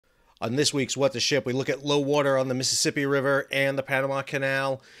On this week's What the Ship, we look at low water on the Mississippi River and the Panama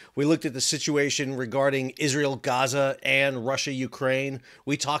Canal. We looked at the situation regarding Israel-Gaza and Russia-Ukraine.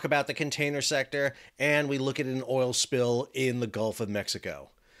 We talk about the container sector, and we look at an oil spill in the Gulf of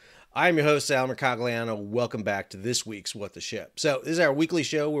Mexico. I'm your host, Sal Mercogliano. Welcome back to this week's What the Ship. So this is our weekly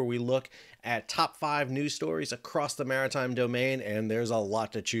show where we look at top 5 news stories across the maritime domain, and there's a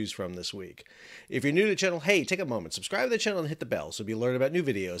lot to choose from this week. If you're new to the channel, hey, take a moment, subscribe to the channel and hit the bell so you'll be alerted about new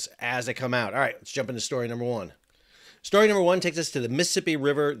videos as they come out. All right, let's jump into story number 1. Story number 1 takes us to the Mississippi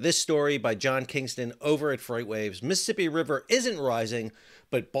River. This story by John Kingston over at FreightWaves. Mississippi River isn't rising,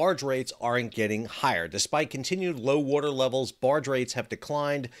 but barge rates aren't getting higher. Despite continued low water levels, barge rates have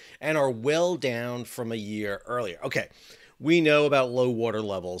declined and are well down from a year earlier. Okay, we know about low water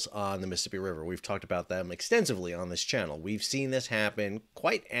levels on the Mississippi River. We've talked about them extensively on this channel. We've seen this happen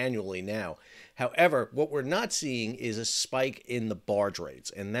quite annually now. However, what we're not seeing is a spike in the barge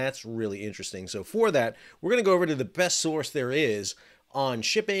rates, and that's really interesting. So for that, we're going to go over to the best source there is on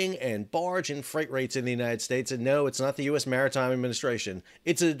shipping and barge and freight rates in the United States. And no, it's not the U.S. Maritime Administration.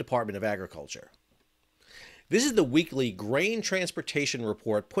 It's the Department of Agriculture. This is the weekly grain transportation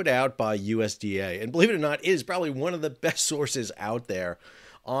report put out by USDA. And believe it or not, it is probably one of the best sources out there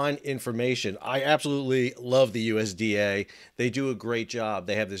on information. I absolutely love the USDA. They do a great job.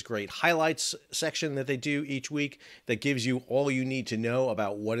 They have this great highlights section that they do each week that gives you all you need to know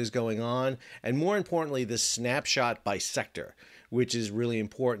about what is going on. And more importantly, this snapshot by sector, which is really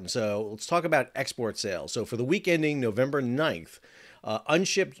important. So let's talk about export sales. So for the week ending November 9th,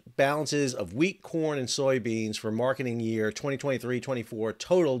 unshipped balances of wheat, corn, and soybeans for marketing year 2023-24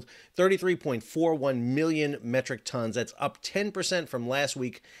 totaled 33.41 million metric tons. That's up 10% from last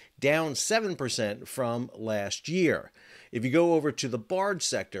week, down 7% from last year. If you go over to the barge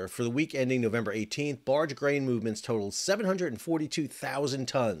sector, for the week ending November 18th, barge grain movements totaled 742,000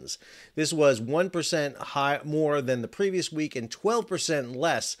 tons. This was 1% more than the previous week and 12%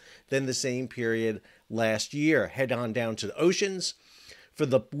 less than the same period last year. Head on down to the oceans. For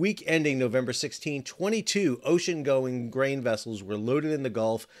the week ending November 16, 22 ocean-going grain vessels were loaded in the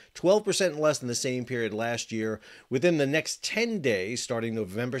Gulf, 12% less than the same period last year. Within the next 10 days, starting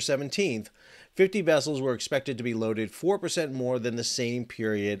November 17th, 50 vessels were expected to be loaded, 4% more than the same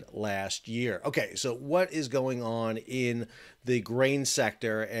period last year. Okay, so what is going on in the grain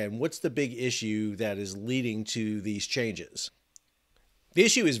sector, and what's the big issue that is leading to these changes? The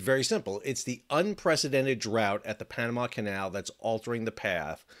issue is very simple. It's the unprecedented drought at the Panama Canal that's altering the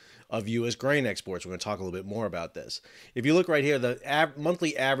path of U.S. grain exports. We're going to talk a little bit more about this. If you look right here, the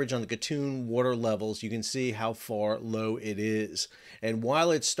monthly average on the Gatun water levels, you can see how far low it is. And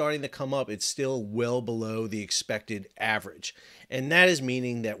while it's starting to come up, it's still well below the expected average. And that is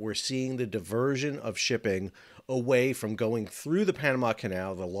meaning that we're seeing the diversion of shipping away from going through the Panama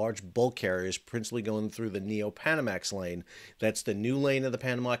Canal, the large bulk carriers principally going through the Neo-Panamax lane. That's the new lane of the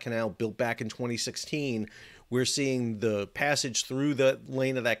Panama Canal built back in 2016. We're seeing the passage through the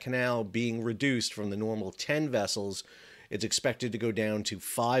lane of that canal being reduced from the normal 10 vessels. It's expected to go down to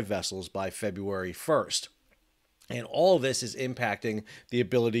 5 vessels by February 1st. And all of this is impacting the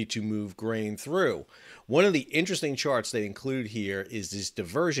ability to move grain through. One of the interesting charts they include here is this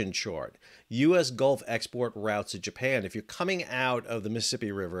diversion chart. U.S. Gulf export routes to Japan. If you're coming out of the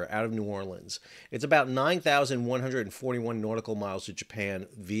Mississippi River, out of New Orleans, it's about 9,141 nautical miles to Japan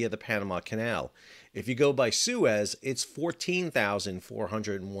via the Panama Canal. If you go by Suez, it's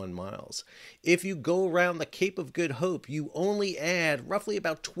 14,401 miles. If you go around the Cape of Good Hope, you only add roughly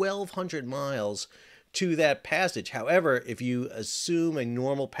about 1,200 miles to that passage. However, if you assume a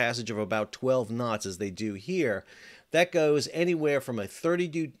normal passage of about 12 knots, as they do here, that goes anywhere from a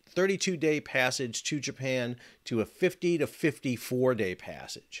 32-day passage to Japan to a 50 to 54-day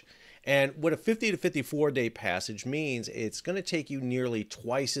passage. And what a 50 to 54-day passage means, it's going to take you nearly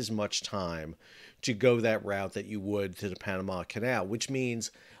twice as much time to go that route that you would to the Panama Canal, which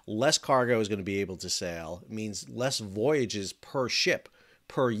means less cargo is going to be able to sail. It means less voyages per ship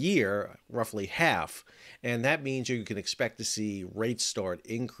per year, roughly half, and that means you can expect to see rates start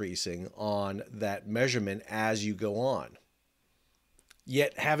increasing on that measurement as you go on.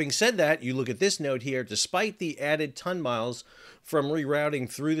 Yet, having said that, you look at this note here, despite the added ton miles from rerouting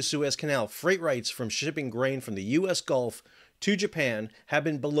through the Suez Canal, freight rates from shipping grain from the U.S. Gulf to Japan have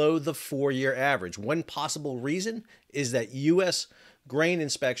been below the 4-year average. One possible reason is that U.S. grain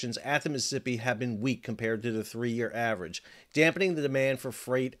inspections at the Mississippi have been weak compared to the 3-year average, dampening the demand for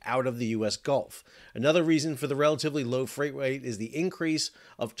freight out of the U.S. Gulf. Another reason for the relatively low freight rate is the increase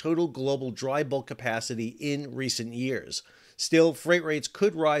of total global dry bulk capacity in recent years. Still, freight rates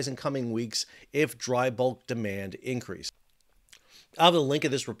could rise in coming weeks if dry bulk demand increases. I'll have a link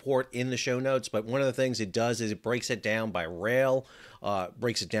of this report in the show notes, but one of the things it does is it breaks it down by rail,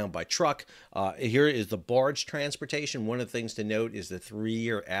 breaks it down by truck. Here is the barge transportation. One of the things to note is the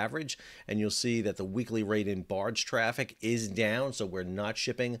 3-year average, and you'll see that the weekly rate in barge traffic is down, so we're not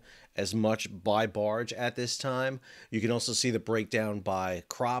shipping as much by barge at this time. You can also see the breakdown by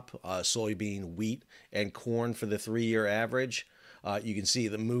crop, soybean, wheat, and corn for the 3-year average. You can see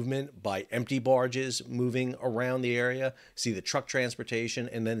the movement by empty barges moving around the area, see the truck transportation,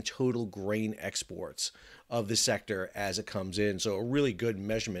 and then total grain exports of the sector as it comes in. So a really good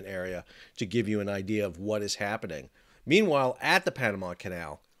measurement area to give you an idea of what is happening. Meanwhile, at the Panama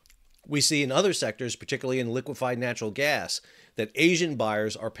Canal, we see in other sectors, particularly in liquefied natural gas, that Asian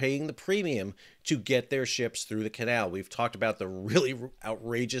buyers are paying the premium to get their ships through the canal. We've talked about the really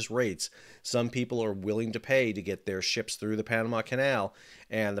outrageous rates some people are willing to pay to get their ships through the Panama Canal,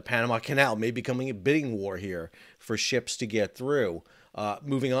 and the Panama Canal may be becoming a bidding war here for ships to get through.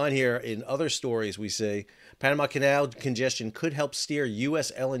 Moving on here, in other stories we see Panama Canal congestion could help steer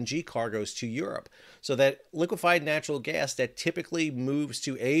U.S. LNG cargoes to Europe. So that liquefied natural gas that typically moves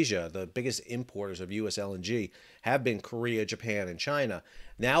to Asia, the biggest importers of U.S. LNG, have been Korea, Japan, and China.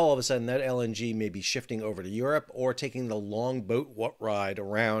 Now all of a sudden that LNG may be shifting over to Europe or taking the long boat ride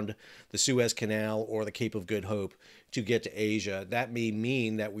around the Suez Canal or the Cape of Good Hope to get to Asia. That may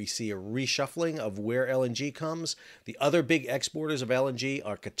mean that we see a reshuffling of where LNG comes. The other big exporters of LNG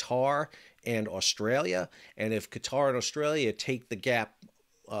are Qatar and Australia. And if Qatar and Australia take the gap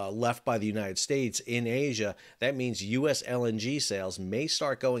left by the United States in Asia, that means U.S. LNG sales may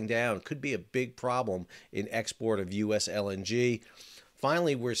start going down. Could be a big problem in export of U.S. LNG.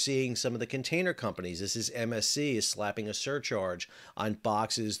 Finally, we're seeing some of the container companies. This is MSC is slapping a surcharge on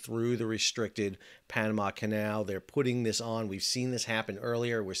boxes through the restricted Panama Canal. They're putting this on. We've seen this happen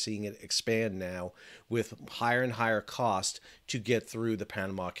earlier. We're seeing it expand now with higher and higher cost to get through the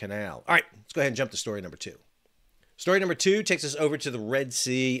Panama Canal. All right, let's go ahead and jump to story number 2. Story number 2 takes us over to the Red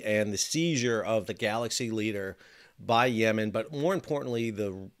Sea and the seizure of the Galaxy Leader by Yemen, but more importantly,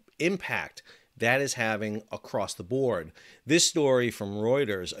 the impact that is having across the board. This story from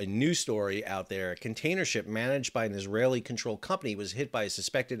Reuters, a news story out there, a container ship managed by an Israeli-controlled company was hit by a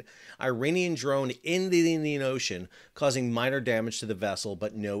suspected Iranian drone in the Indian Ocean, causing minor damage to the vessel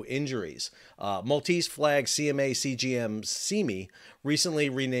but no injuries. Maltese flag CMA CGM Simi, recently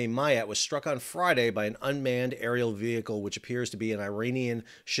renamed Mayat, was struck on Friday by an unmanned aerial vehicle which appears to be an Iranian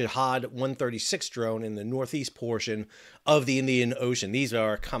Shahad 136 drone in the northeast portion of the Indian Ocean. These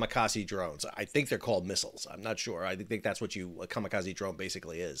are kamikaze drones. I think they're called missiles. I'm not sure. I think that's what a kamikaze drone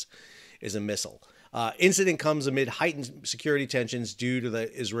basically is a missile. Incident comes amid heightened security tensions due to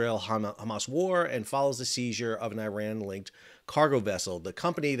the Israel-Hamas war and follows the seizure of an Iran-linked cargo vessel. The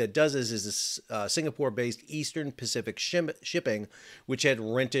company that does this is Singapore-based Eastern Pacific Shipping, which had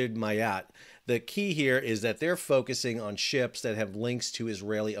rented Mayat. The key here is that they're focusing on ships that have links to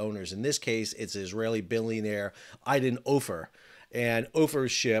Israeli owners. In this case, it's Israeli billionaire Aiden Ofer. And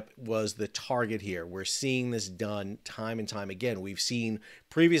Ofer's ship was the target here. We're seeing this done time and time again. We've seen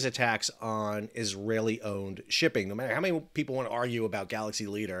previous attacks on Israeli-owned shipping. No matter how many people want to argue about Galaxy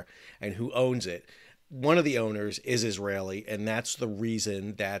Leader and who owns it, one of the owners is Israeli, and that's the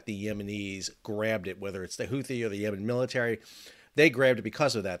reason that the Yemenis grabbed it, whether it's the Houthi or the Yemen military. They grabbed it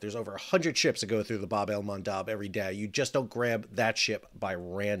because of that. There's over 100 ships that go through the Bab el-Mandab every day. You just don't grab that ship by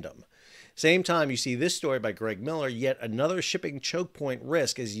random. Same time, you see this story by Greg Miller, yet another shipping choke point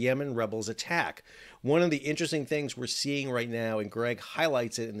risk as Yemen rebels attack. One of the interesting things we're seeing right now, and Greg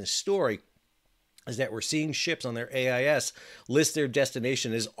highlights it in this story, is that we're seeing ships on their AIS list their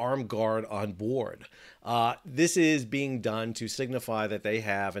destination as armed guard on board. This is being done to signify that they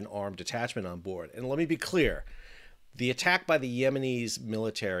have an armed detachment on board. And let me be clear. The attack by the Yemenis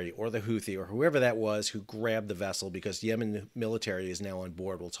military or the Houthi or whoever that was who grabbed the vessel, because Yemen military is now on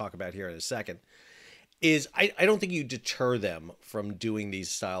board, we'll talk about here in a second, is I don't think you deter them from doing these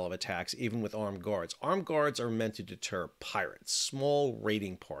style of attacks, even with armed guards. Armed guards are meant to deter pirates, small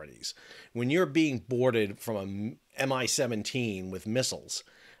raiding parties. When you're being boarded from a Mi-17 with missiles,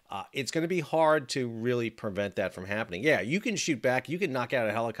 it's going to be hard to really prevent that from happening. Yeah, you can shoot back, you can knock out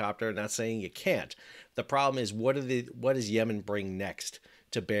a helicopter, not saying you can't. The problem is, what does Yemen bring next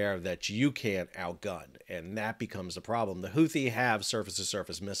to bear that you can't outgun? And that becomes the problem. The Houthi have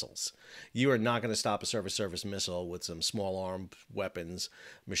surface-to-surface missiles. You are not going to stop a surface-to-surface missile with some small-armed weapons,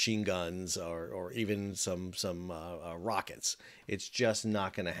 machine guns, or even some rockets. It's just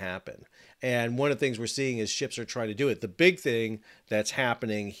not going to happen. And one of the things we're seeing is ships are trying to do it. The big thing that's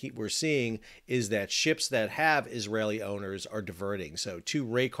happening, we're seeing, is that ships that have Israeli owners are diverting. So 2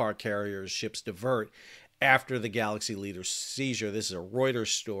 Raycar carriers ships divert, after the Galaxy Leader seizure. This is a Reuters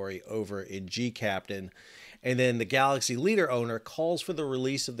story over in G Captain. And then the Galaxy Leader owner calls for the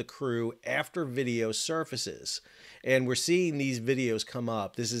release of the crew after video surfaces. And we're seeing these videos come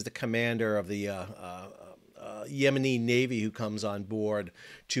up. This is the commander of the Yemeni Navy who comes on board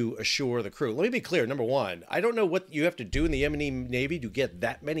to assure the crew. Let me be clear. Number one, I don't know what you have to do in the Yemeni Navy to get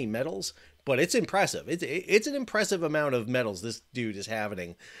that many medals, but it's impressive. It's an impressive amount of medals this dude is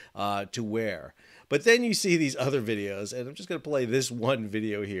having to wear. But then you see these other videos, and I'm just going to play this one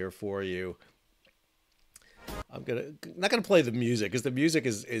video here for you. I'm not gonna play the music because the music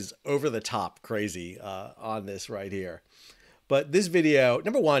is over the top crazy on this right here. But this video,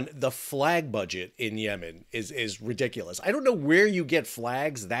 number one, the flag budget in Yemen is ridiculous. I don't know where you get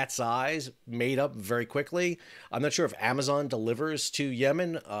flags that size made up very quickly. I'm not sure if Amazon delivers to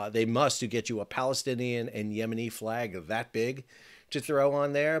Yemen. They must to get you a Palestinian and Yemeni flag that big to throw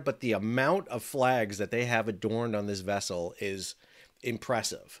on there. But the amount of flags that they have adorned on this vessel is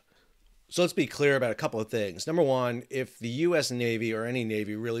impressive. So let's be clear about a couple of things. Number one, if the U.S. Navy or any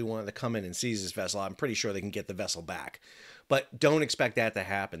Navy really wanted to come in and seize this vessel, I'm pretty sure they can get the vessel back. But don't expect that to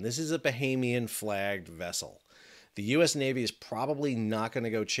happen. This is a Bahamian flagged vessel. The U.S. Navy is probably not going to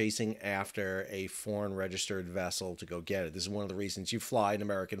go chasing after a foreign registered vessel to go get it. This is one of the reasons you fly an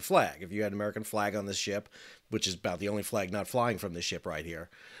American flag. If you had an American flag on this ship, which is about the only flag not flying from this ship right here,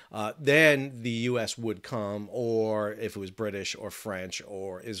 then the U.S. would come, or if it was British or French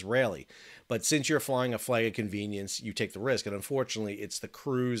or Israeli. But since you're flying a flag of convenience, you take the risk. And unfortunately, it's the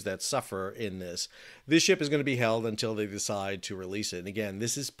crews that suffer in this. This ship is going to be held until they decide to release it. And again,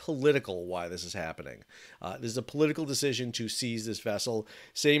 this is political why this is happening. This is a political decision to seize this vessel.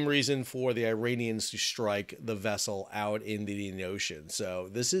 Same reason for the Iranians to strike the vessel out in the Indian Ocean. So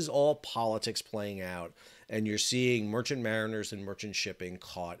this is all politics playing out. And you're seeing merchant mariners and merchant shipping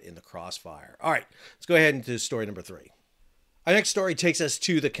caught in the crossfire. All right, let's go ahead into story number 3. Our next story takes us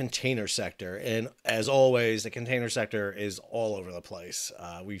to the container sector. And as always, the container sector is all over the place.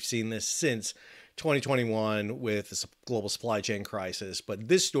 We've seen this since 2021 with the global supply chain crisis. But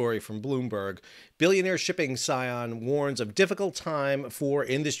this story from Bloomberg, billionaire shipping scion warns of difficult time for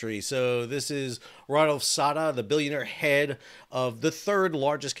industry. So this is Radolf Sada, the billionaire head of the third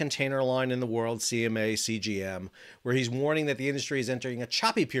largest container line in the world, CMA CGM, where he's warning that the industry is entering a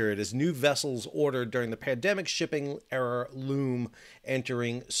choppy period as new vessels ordered during the pandemic shipping era loom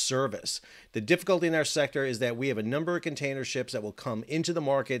entering service. The difficulty in our sector is that we have a number of container ships that will come into the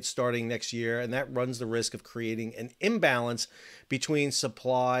market starting next year, and that runs the risk of creating an imbalance between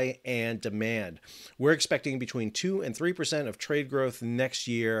supply and demand. We're expecting between 2 and 3% of trade growth next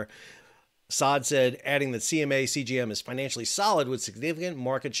year. Saad said, adding that CMA CGM is financially solid with significant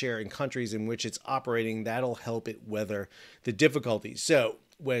market share in countries in which it's operating. That'll help it weather the difficulties. So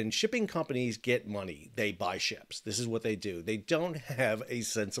when shipping companies get money, they buy ships. This is what they do. They don't have a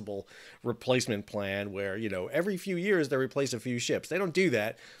sensible replacement plan where, every few years they replace a few ships. They don't do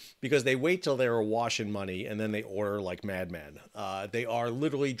that because they wait till they're awash in money and then they order like madmen. They are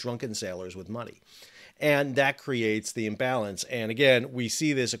literally drunken sailors with money. And that creates the imbalance. And again, we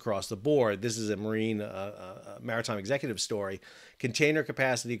see this across the board. This is a maritime executive story. Container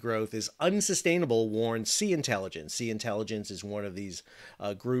capacity growth is unsustainable, warns Sea Intelligence. Sea Intelligence is one of these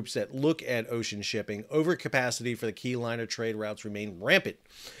groups that look at ocean shipping. Overcapacity for the key liner trade routes remain rampant,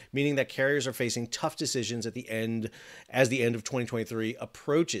 meaning that carriers are facing tough decisions as the end of 2023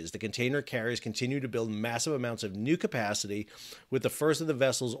 approaches. The container carriers continue to build massive amounts of new capacity, with the first of the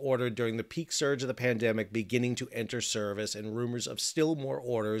vessels ordered during the peak surge of the pandemic beginning to enter service, and rumors of still more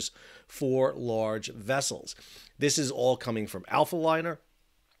orders for large vessels. This is all coming from Alpha Liner.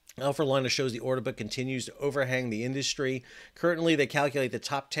 Alpha Liner shows the order book continues to overhang the industry. Currently, they calculate the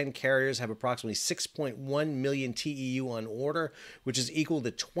top 10 carriers have approximately 6.1 million TEU on order, which is equal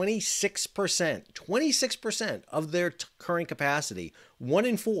to 26% of their current capacity. 1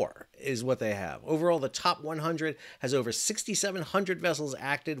 in 4 is what they have. Overall, the top 100 has over 6,700 vessels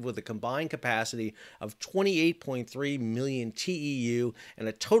active with a combined capacity of 28.3 million TEU and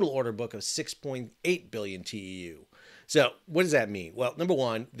a total order book of 6.8 billion TEU. So what does that mean? Well, number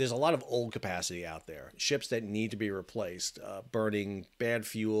one, there's a lot of old capacity out there, ships that need to be replaced, burning bad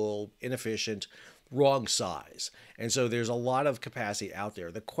fuel, inefficient, wrong size. And so there's a lot of capacity out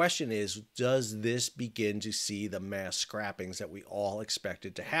there. The question is, does this begin to see the mass scrappings that we all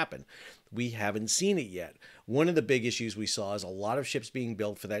expected to happen? We haven't seen it yet. One of the big issues we saw is a lot of ships being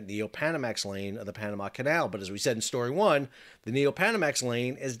built for that Neo-Panamax lane of the Panama Canal. But as we said in story 1, the Neo-Panamax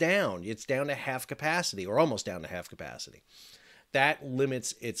lane is down. It's down to half capacity, or almost down to half capacity. that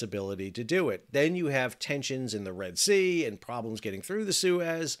limits its ability to do it. Then you have tensions in the Red Sea and problems getting through the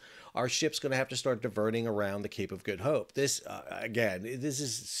Suez. Our ship's going to have to start diverting around the Cape of Good Hope. This, again, this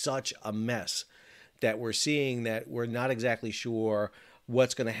is such a mess that we're seeing that we're not exactly sure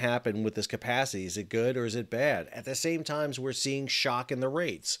what's going to happen with this capacity. Is it good or is it bad? At the same time, we're seeing shock in the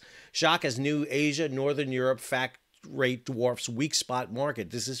rates. Shock as new Asia, Northern Europe fact rate dwarfs weak spot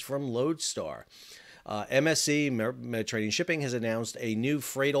market. This is from Lodestar. MSC, Mediterranean Shipping, has announced a new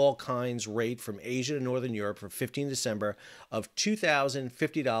freight all kinds rate from Asia to Northern Europe for 15 December of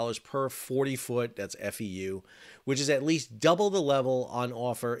 $2,050 per 40-foot, that's FEU, which is at least double the level on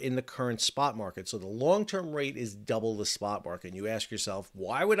offer in the current spot market. So the long-term rate is double the spot market. And you ask yourself,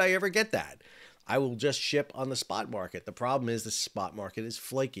 why would I ever get that? I will just ship on the spot market. The problem is the spot market is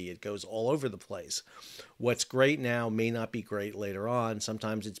flaky. It goes all over the place. What's great now may not be great later on.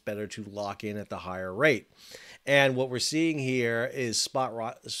 Sometimes it's better to lock in at the higher rate. And what we're seeing here is spot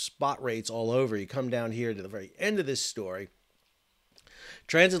rates all over. You come down here to the very end of this story.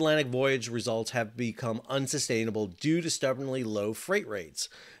 Transatlantic voyage results have become unsustainable due to stubbornly low freight rates.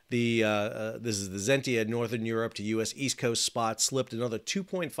 This is the Zentia Northern Europe to U.S. East Coast spot slipped another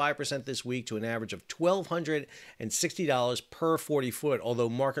 2.5% this week to an average of $1,260 per 40 foot, although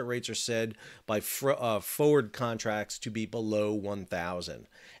market rates are said by forward contracts to be below $1,000.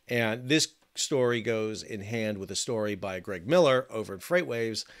 And this story goes in hand with a story by Greg Miller over at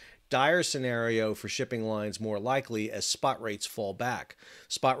FreightWaves. Dire scenario for shipping lines more likely as spot rates fall back.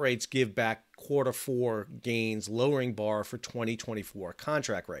 Spot rates give back Q4 gains, lowering bar for 2024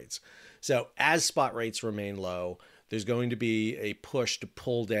 contract rates. So as spot rates remain low, there's going to be a push to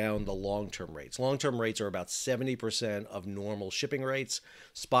pull down the long-term rates. Long-term rates are about 70% of normal shipping rates.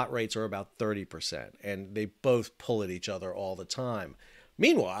 Spot rates are about 30%, and they both pull at each other all the time.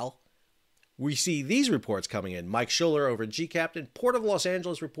 Meanwhile, we see these reports coming in. Mike Schuller over at GCaptain. Port of Los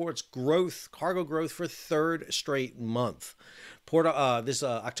Angeles reports cargo growth for third straight month. This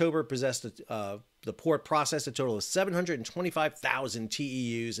October the port processed a total of 725,000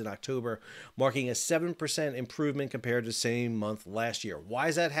 TEUs in October, marking a 7% improvement compared to the same month last year. Why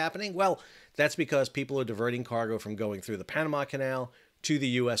is that happening? Well, that's because people are diverting cargo from going through the Panama Canal to the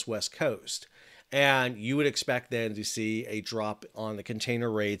U.S. West Coast. And you would expect then to see a drop on the container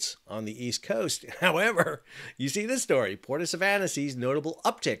rates on the East Coast. However, you see this story. Port of Savannah sees notable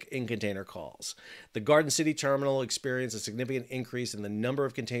uptick in container calls. The Garden City terminal experienced a significant increase in the number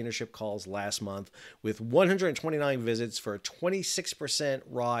of container ship calls last month, with 129 visits for a 26%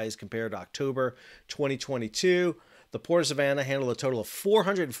 rise compared to October 2022. The Port of Savannah handled a total of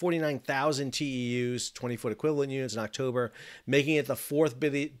 449,000 TEUs, 20-foot equivalent units in October, making it the fourth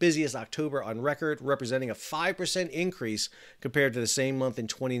busiest October on record, representing a 5% increase compared to the same month in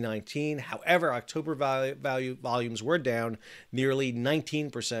 2019. However, October volumes were down nearly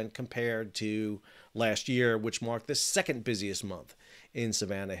 19% compared to last year, which marked the second busiest month in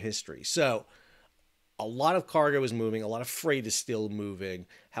Savannah history. So, a lot of cargo is moving. A lot of freight is still moving.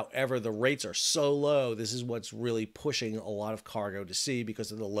 However, the rates are so low. This is what's really pushing a lot of cargo to sea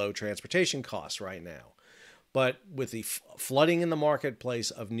because of the low transportation costs right now. But with the flooding in the marketplace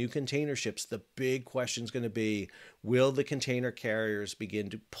of new container ships, the big question is going to be, will the container carriers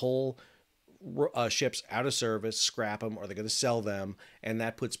begin to pull ships out of service, scrap them, or they're going to sell them? And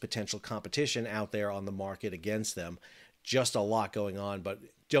that puts potential competition out there on the market against them. Just a lot going on, but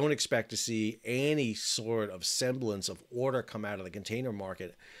don't expect to see any sort of semblance of order come out of the container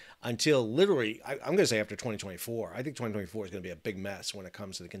market until literally, I'm going to say after 2024. I think 2024 is going to be a big mess when it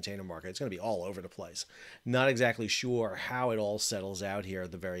comes to the container market. It's going to be all over the place. Not exactly sure how it all settles out here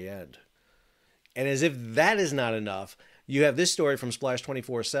at the very end. And as if that is not enough, you have this story from Splash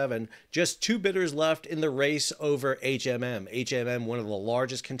 24/7. Just two bidders left in the race over HMM. HMM, one of the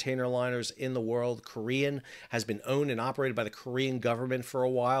largest container liners in the world, Korean, has been owned and operated by the Korean government for a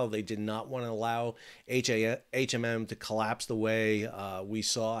while. They did not want to allow HMM to collapse the way we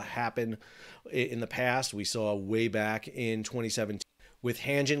saw happen in the past. We saw way back in 2017 with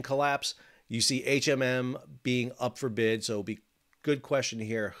Hanjin collapse. You see HMM being up for bid, so it'll be good question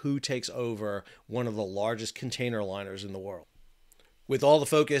here. Who takes over one of the largest container liners in the world? With all the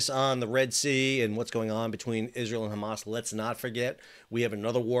focus on the Red Sea and what's going on between Israel and Hamas, let's not forget we have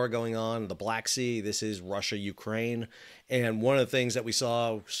another war going on in the Black Sea. This is Russia-Ukraine. And one of the things that we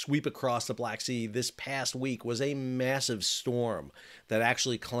saw sweep across the Black Sea this past week was a massive storm that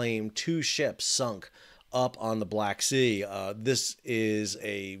actually claimed 2 ships sunk up on the Black Sea. This is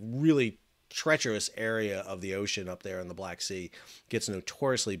a really treacherous area of the ocean up there in the Black Sea. Gets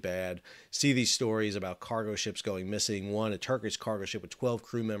notoriously bad. See these stories about cargo ships going missing. One, a Turkish cargo ship with 12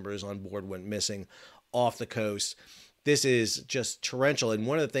 crew members on board went missing off the coast. This is just torrential. And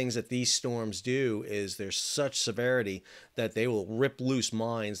one of the things that these storms do is there's such severity that they will rip loose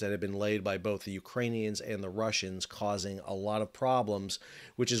mines that have been laid by both the Ukrainians and the Russians, causing a lot of problems,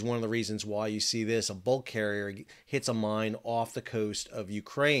 which is one of the reasons why you see this. A bulk carrier hits a mine off the coast of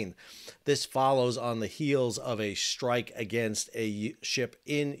Ukraine. This follows on the heels of a strike against a ship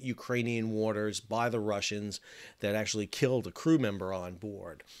in Ukrainian waters by the Russians that actually killed a crew member on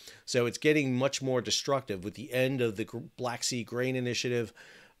board. So it's getting much more destructive. With the end of the Black Sea Grain Initiative,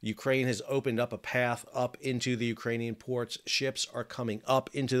 Ukraine has opened up a path up into the Ukrainian ports. Ships are coming up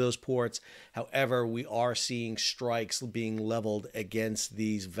into those ports. However, we are seeing strikes being leveled against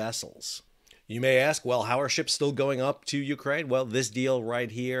these vessels. You may ask, well, how are ships still going up to Ukraine? Well, this deal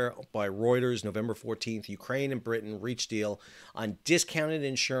right here by Reuters, November 14th, Ukraine and Britain reached deal on discounted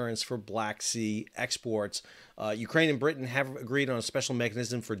insurance for Black Sea exports. Ukraine and Britain have agreed on a special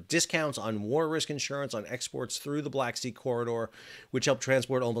mechanism for discounts on war risk insurance on exports through the Black Sea corridor, which helped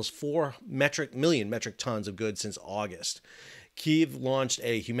transport almost 4 million metric tons of goods since August. Kyiv launched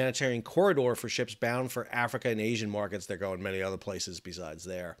a humanitarian corridor for ships bound for Africa and Asian markets. They're going many other places besides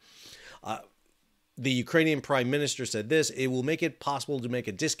there. The Ukrainian Prime Minister said this: it will make it possible to make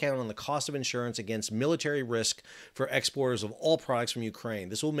a discount on the cost of insurance against military risk for exporters of all products from Ukraine.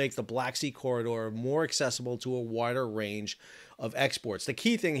 This will make the Black Sea corridor more accessible to a wider range of exports. The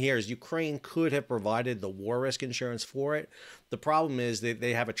key thing here is Ukraine could have provided the war risk insurance for it. The problem is that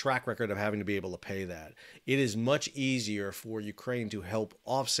they have a track record of having to be able to pay that. It is much easier for Ukraine to help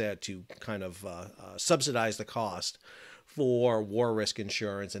offset, to kind of subsidize the cost for war risk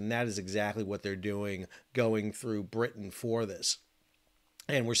insurance, and that is exactly what they're doing, going through Britain for this.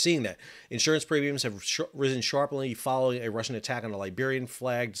 And we're seeing that. Insurance premiums have risen sharply following a Russian attack on a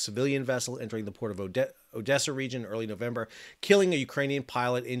Liberian-flagged civilian vessel entering the port of Odessa region early November, killing a Ukrainian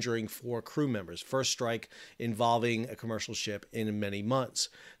pilot, injuring 4 crew members. First strike involving a commercial ship in many months.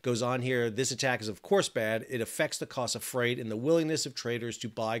 Goes on here, this attack is of course bad. It affects the cost of freight and the willingness of traders to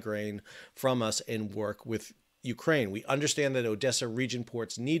buy grain from us and work with Ukraine. We understand that Odessa region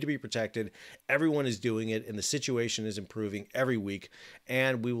ports need to be protected. Everyone is doing it, and the situation is improving every week,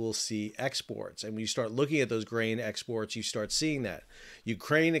 and we will see exports. And when you start looking at those grain exports, you start seeing that.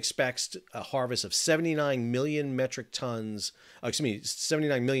 Ukraine expects a harvest of 79 million tons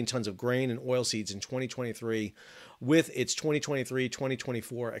of grain and oilseeds in 2023, with its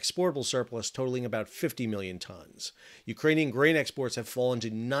 2023-2024 exportable surplus totaling about 50 million tons. Ukrainian grain exports have fallen to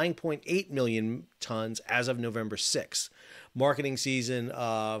 9.8 million tons as of November 6th. Marketing season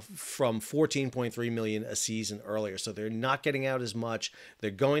from 14.3 million a season earlier. So they're not getting out as much.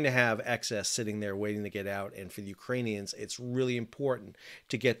 They're going to have excess sitting there waiting to get out. And for the Ukrainians, it's really important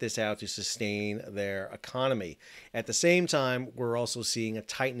to get this out to sustain their economy. At the same time, we're also seeing a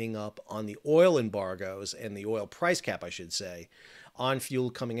tightening up on the oil embargoes and the oil price cap, I should say, on fuel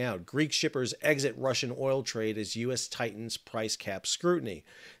coming out. Greek shippers exit Russian oil trade as U.S. tightens price cap scrutiny.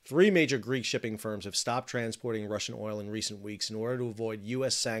 3 major Greek shipping firms have stopped transporting Russian oil in recent weeks in order to avoid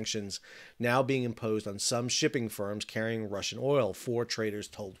U.S. sanctions now being imposed on some shipping firms carrying Russian oil, 4 traders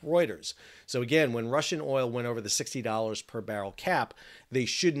told Reuters. So again, when Russian oil went over the $60 per barrel cap, they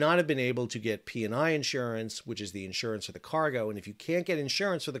should not have been able to get P&I insurance, which is the insurance for the cargo. And if you can't get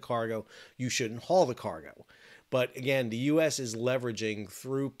insurance for the cargo, you shouldn't haul the cargo. But again, the U.S. is leveraging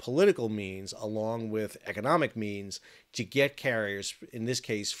through political means along with economic means to get carriers, in this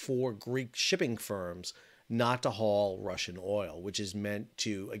case 4 Greek shipping firms, not to haul Russian oil, which is meant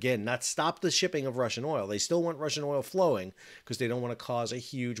to, again, not stop the shipping of Russian oil. They still want Russian oil flowing because they don't want to cause a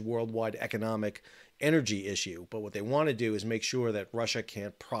huge worldwide economic energy issue. But what they want to do is make sure that Russia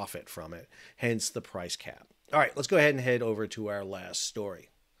can't profit from it, hence the price cap. All right, let's go ahead and head over to our last story.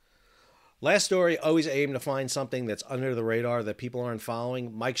 Last story, always aim to find something that's under the radar that people aren't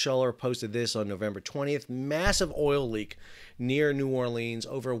following. Mike Schuller posted this on November 20th. Massive oil leak near New Orleans,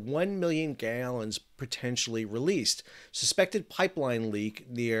 over 1 million gallons potentially released. Suspected pipeline leak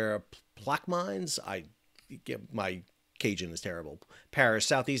near Plaquemines. My Cajun is terrible. Paris,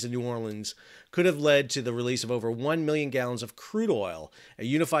 southeast of New Orleans, could have led to the release of over 1 million gallons of crude oil. A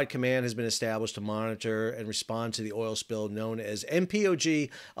unified command has been established to monitor and respond to the oil spill known as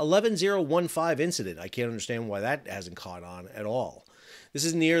MPOG 11015 incident. I can't understand why that hasn't caught on at all. This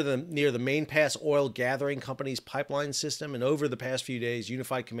is near the Main Pass Oil Gathering Company's pipeline system, and over the past few days,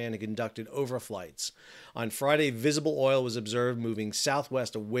 Unified Command had conducted overflights. On Friday, visible oil was observed moving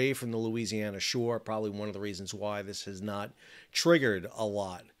southwest away from the Louisiana shore, probably one of the reasons why this has not triggered a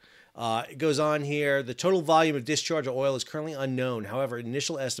lot. It goes on here. The total volume of discharge of oil is currently unknown. However,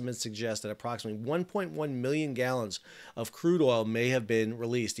 initial estimates suggest that approximately 1.1 million gallons of crude oil may have been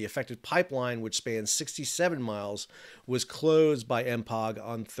released. The affected pipeline, which spans 67 miles, was closed by MPOG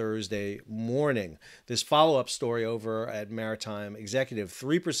on Thursday morning. This follow-up story over at Maritime Executive: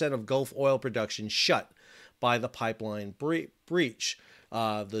 3% of Gulf oil production shut by the pipeline breach.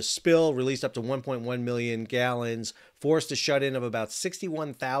 The spill released up to 1.1 million gallons, forced a shut-in of about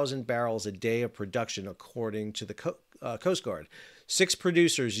 61,000 barrels a day of production, according to the Coast Guard. 6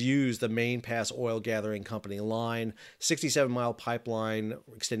 producers used the Main Pass Oil Gathering Company line, 67-mile pipeline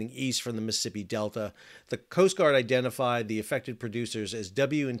extending east from the Mississippi Delta. The Coast Guard identified the affected producers as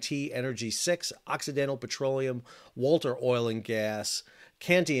W&T Energy 6, Occidental Petroleum, Walter Oil and Gas,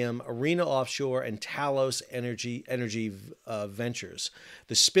 Cantium, Arena Offshore, and Talos Energy Ventures.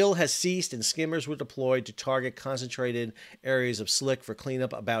 The spill has ceased, and skimmers were deployed to target concentrated areas of slick for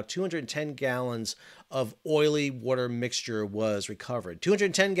cleanup. About 210 gallons of oily water mixture was recovered.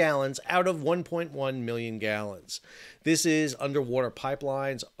 210 gallons out of 1.1 million gallons. This is underwater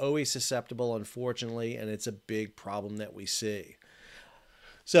pipelines, always susceptible, unfortunately, and it's a big problem that we see.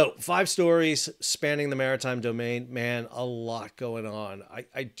 So 5 stories spanning the maritime domain. Man, a lot going on.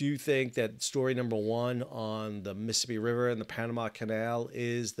 I do think that story number 1 on the Mississippi River and the Panama Canal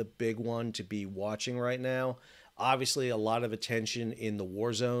is the big one to be watching right now. Obviously, a lot of attention in the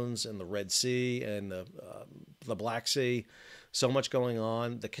war zones and the Red Sea and the Black Sea. So much going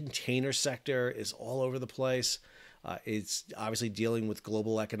on. The container sector is all over the place. It's obviously dealing with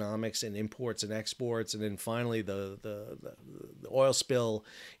global economics and imports and exports, and then finally the oil spill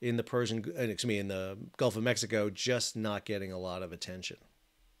in the Gulf of Mexico just not getting a lot of attention.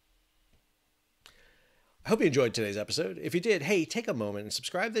 I hope you enjoyed today's episode. If you did, hey, take a moment and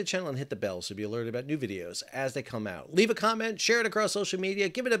subscribe to the channel and hit the bell so you'll be alerted about new videos as they come out. Leave a comment, share it across social media,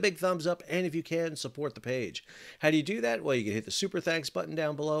 give it a big thumbs up, and if you can, support the page. How do you do that? Well, you can hit the super thanks button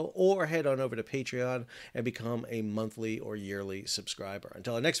down below or head on over to Patreon and become a monthly or yearly subscriber.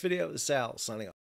 Until our next video, this is Sal signing off.